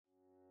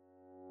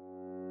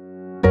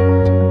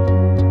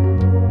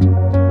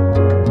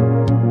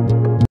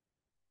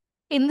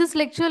In this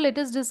lecture, let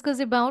us discuss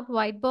about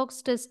white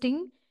box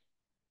testing,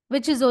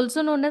 which is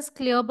also known as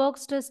clear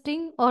box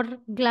testing or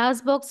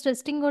glass box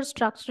testing or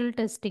structural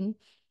testing.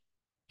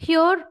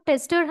 Here,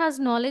 tester has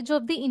knowledge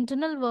of the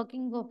internal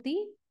working of the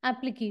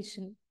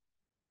application.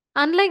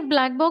 Unlike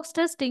black box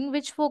testing,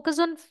 which focus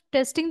on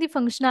testing the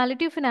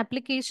functionality of an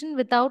application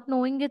without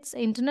knowing its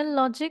internal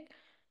logic,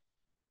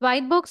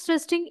 white box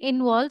testing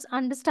involves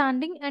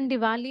understanding and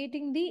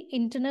evaluating the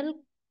internal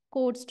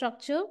code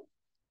structure,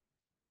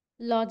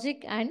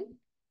 logic, and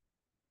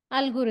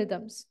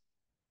algorithms.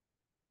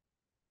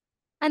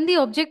 And the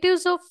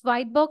objectives of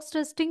white box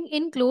testing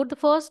include the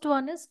first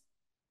one is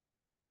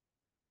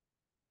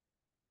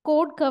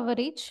code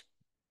coverage.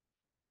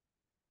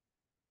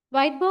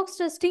 White box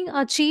testing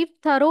achieves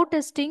thorough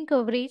testing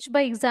coverage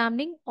by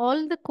examining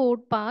all the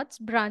code paths,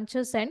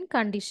 branches, and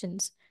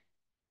conditions.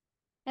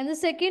 And the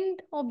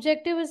second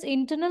objective is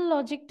internal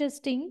logic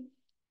testing,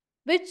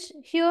 which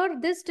here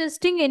this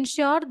testing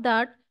ensure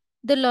that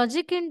the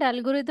logic and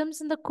algorithms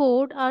in the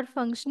code are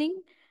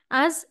functioning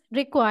as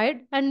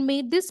required and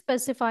meet the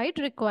specified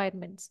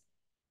requirements.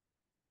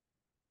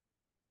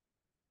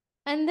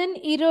 And then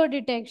error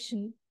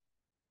detection.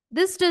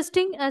 This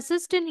testing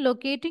assists in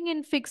locating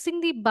and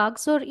fixing the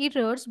bugs or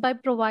errors by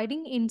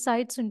providing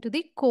insights into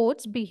the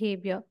code's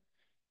behavior.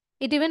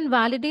 It even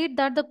validates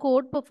that the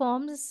code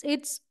performs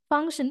its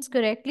functions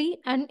correctly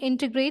and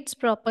integrates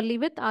properly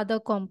with other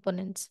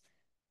components.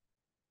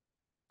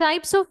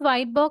 Types of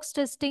white box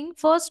testing.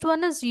 First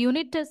one is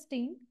unit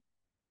testing.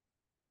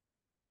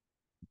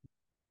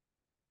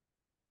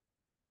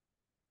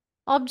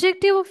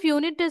 Objective of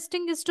unit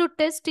testing is to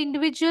test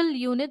individual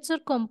units or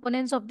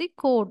components of the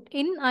code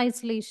in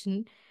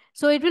isolation.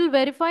 So it will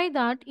verify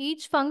that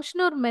each function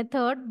or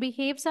method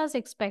behaves as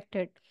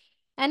expected.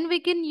 And we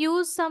can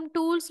use some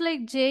tools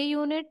like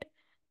JUnit,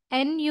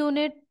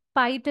 NUnit,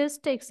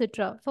 PyTest,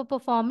 etc. for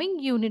performing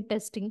unit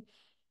testing.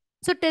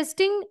 So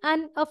testing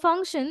a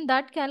function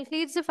that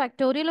calculates the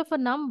factorial of a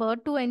number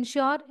to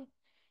ensure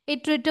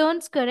it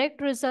returns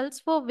correct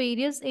results for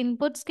various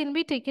inputs can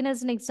be taken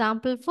as an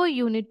example for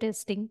unit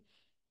testing.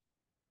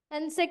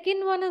 And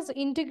second one is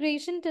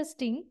integration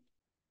testing.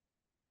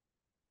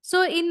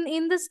 So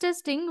in this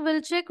testing,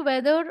 we'll check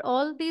whether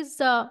all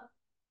these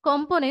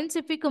components,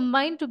 if we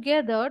combine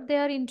together, they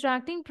are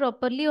interacting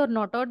properly or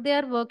not, or they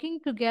are working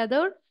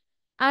together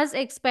as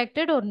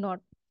expected or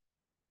not.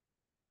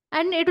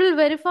 And it will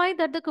verify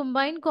that the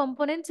combined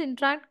components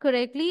interact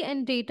correctly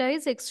and data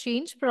is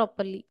exchanged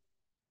properly.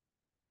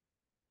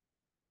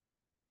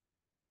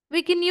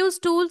 We can use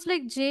tools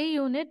like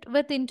JUnit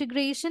with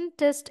integration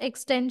test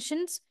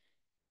extensions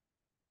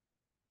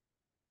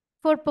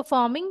for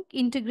performing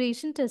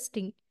integration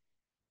testing.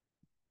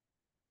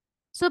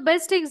 So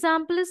best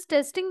example is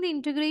testing the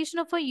integration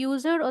of a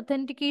user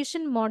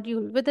authentication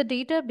module with a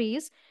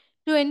database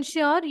to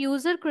ensure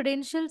user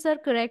credentials are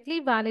correctly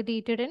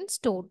validated and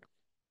stored.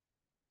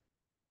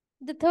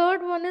 The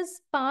third one is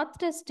path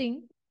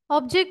testing.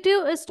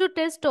 Objective is to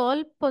test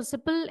all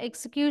possible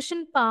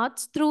execution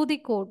paths through the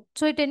code.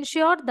 So it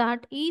ensures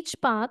that each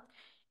path,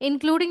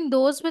 including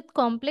those with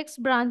complex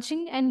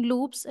branching and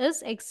loops,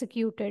 is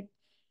executed.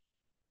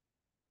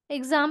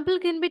 Example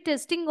can be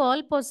testing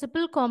all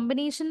possible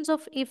combinations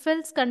of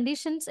if-else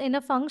conditions in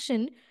a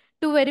function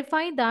to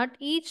verify that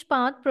each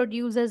path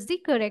produces the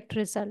correct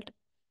result.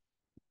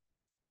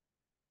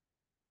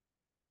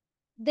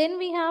 Then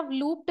we have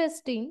loop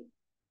testing,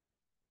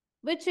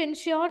 which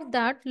ensures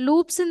that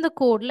loops in the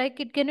code, like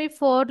it can be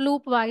for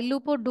loop, while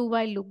loop, or do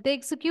while loop, they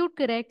execute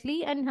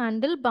correctly and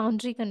handle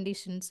boundary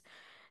conditions.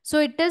 So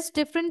it tests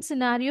different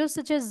scenarios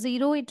such as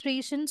 0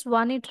 iterations,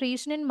 1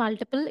 iteration, and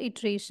multiple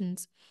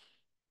iterations.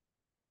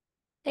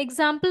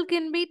 Example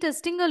can be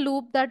testing a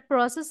loop that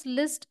process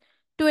list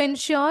to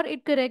ensure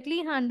it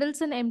correctly handles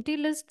an empty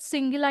list,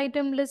 single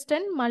item list,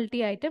 and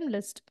multi-item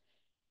list.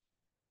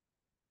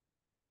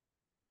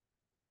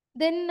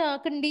 Then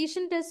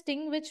condition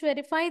testing, which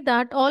verify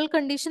that all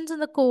conditions in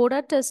the code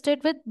are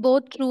tested with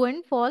both true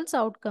and false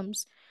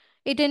outcomes.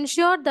 It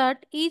ensures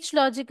that each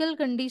logical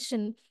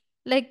condition,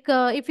 like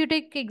if you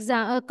take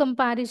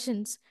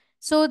comparisons,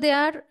 so they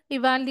are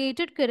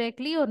evaluated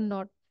correctly or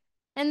not.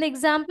 An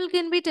example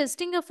can be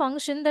testing a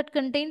function that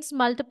contains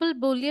multiple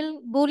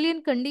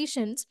Boolean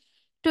conditions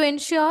to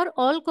ensure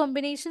all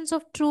combinations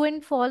of true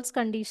and false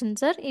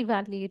conditions are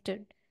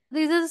evaluated.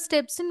 These are the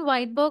steps in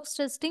white box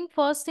testing.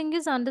 First thing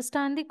is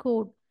understand the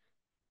code.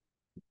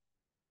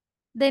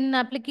 Then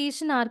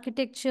application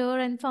architecture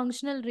and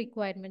functional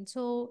requirements.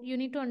 So you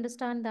need to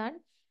understand that.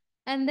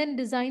 And then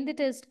design the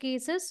test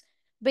cases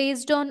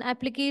based on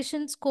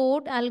applications,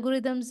 code,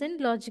 algorithms,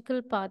 and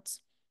logical paths.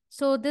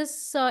 So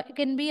this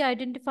can be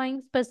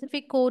identifying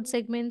specific code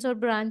segments or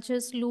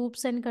branches,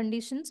 loops, and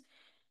conditions.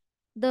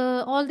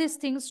 All these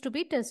things to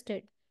be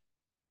tested.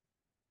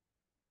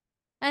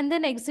 And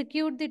then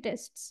execute the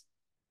tests.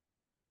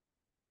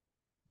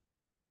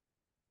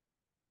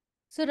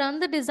 So run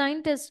the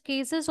design test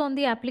cases on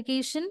the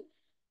application,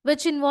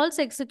 which involves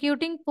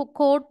executing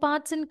code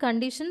paths and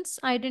conditions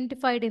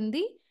identified in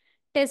the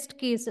test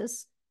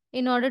cases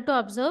in order to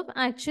observe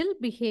actual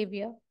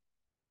behavior.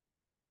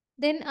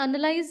 Then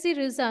analyze the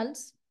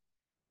results.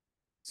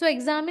 So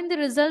examine the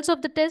results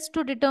of the test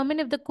to determine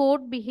if the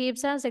code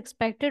behaves as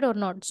expected or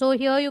not. So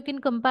here you can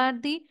compare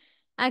the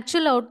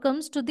actual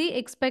outcomes to the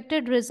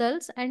expected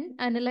results and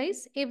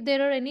analyze if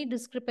there are any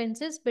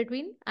discrepancies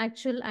between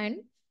actual and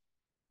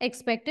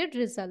expected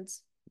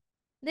results.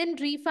 Then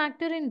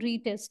refactor and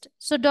retest.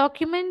 So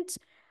document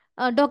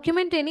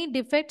any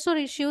defects or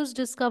issues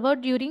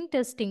discovered during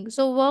testing.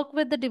 So work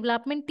with the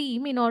development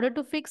team in order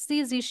to fix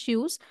these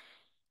issues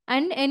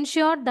and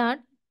ensure that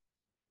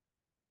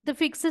the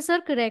fixes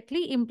are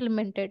correctly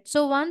implemented.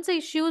 So once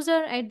issues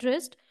are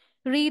addressed,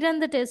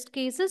 rerun the test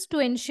cases to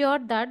ensure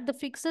that the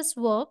fixes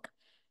work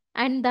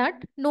and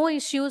that no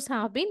issues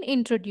have been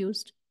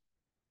introduced.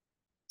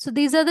 So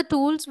these are the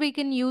tools we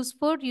can use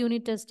for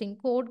unit testing.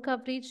 Code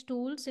coverage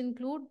tools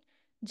include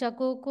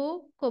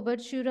Jacoco,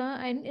 Kobatsura,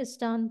 and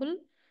Istanbul.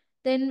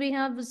 Then we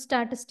have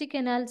statistic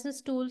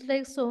analysis tools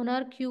like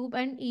SonarQube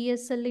and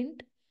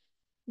ESLint.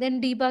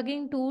 Then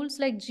debugging tools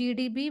like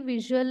GDB,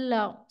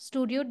 Visual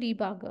Studio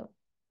Debugger.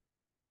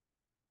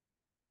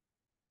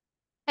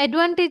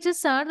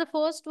 Advantages are, the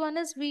first one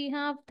is we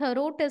have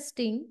thorough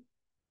testing.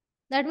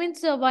 That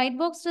means white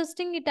box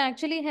testing, it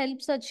actually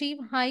helps achieve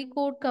high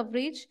code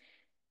coverage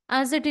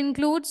as it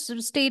includes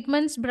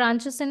statements,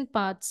 branches, and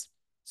paths.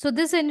 So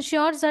this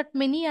ensures that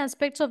many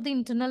aspects of the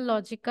internal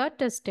logic are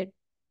tested.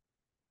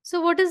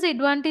 So what is the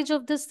advantage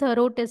of this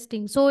thorough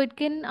testing? So it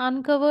can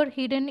uncover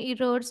hidden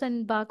errors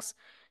and bugs,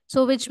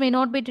 so which may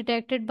not be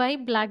detected by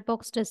black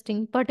box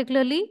testing,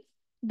 particularly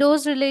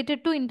those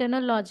related to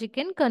internal logic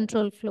and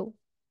control flow.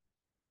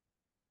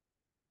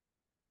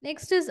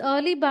 Next is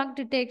early bug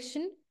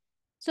detection.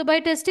 So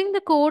by testing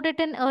the code at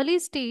an early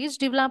stage,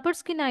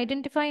 developers can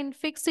identify and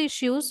fix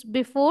issues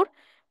before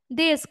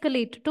they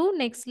escalate to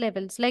next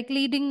levels, like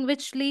leading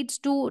which leads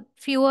to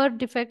fewer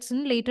defects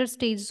in later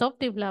stages of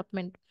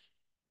development.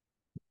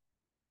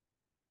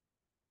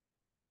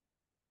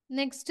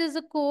 Next is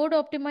a code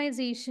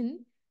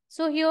optimization.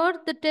 So here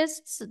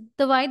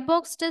the white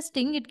box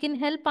testing, it can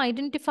help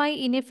identify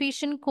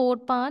inefficient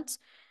code paths,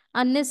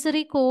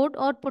 unnecessary code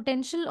or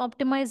potential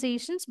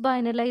optimizations by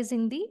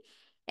analyzing the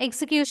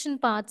execution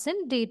paths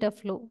and data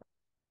flow.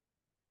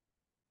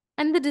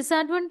 And the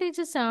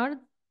disadvantages are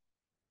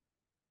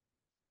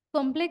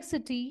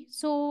complexity.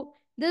 So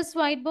this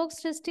white box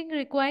testing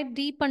required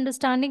deep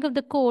understanding of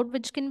the code,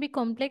 which can be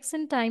complex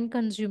and time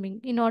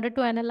consuming in order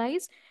to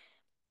analyze,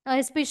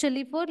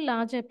 especially for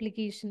large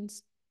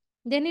applications.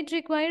 Then it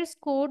requires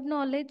code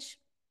knowledge.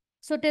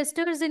 So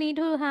testers, they need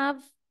to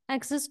have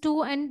access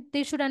to and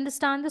they should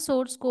understand the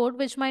source code,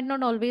 which might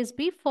not always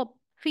be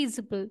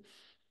feasible.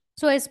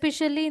 So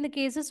especially in the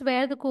cases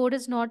where the code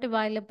is not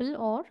available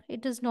or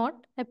it is not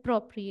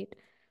appropriate.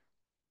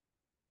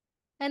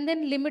 And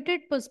then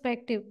limited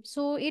perspective.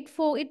 So it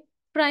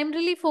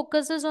primarily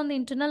focuses on the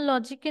internal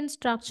logic and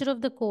structure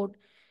of the code,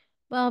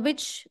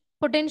 which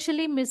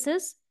potentially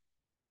misses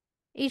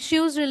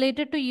issues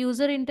related to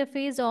user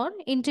interface or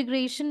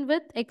integration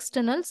with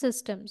external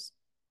systems.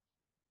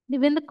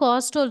 Even the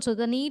cost also,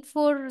 the need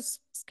for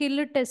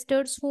skilled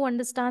testers who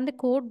understand the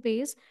code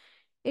base,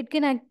 it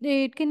can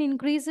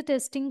increase the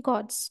testing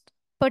cost,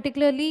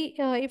 particularly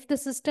if the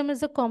system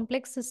is a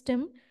complex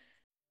system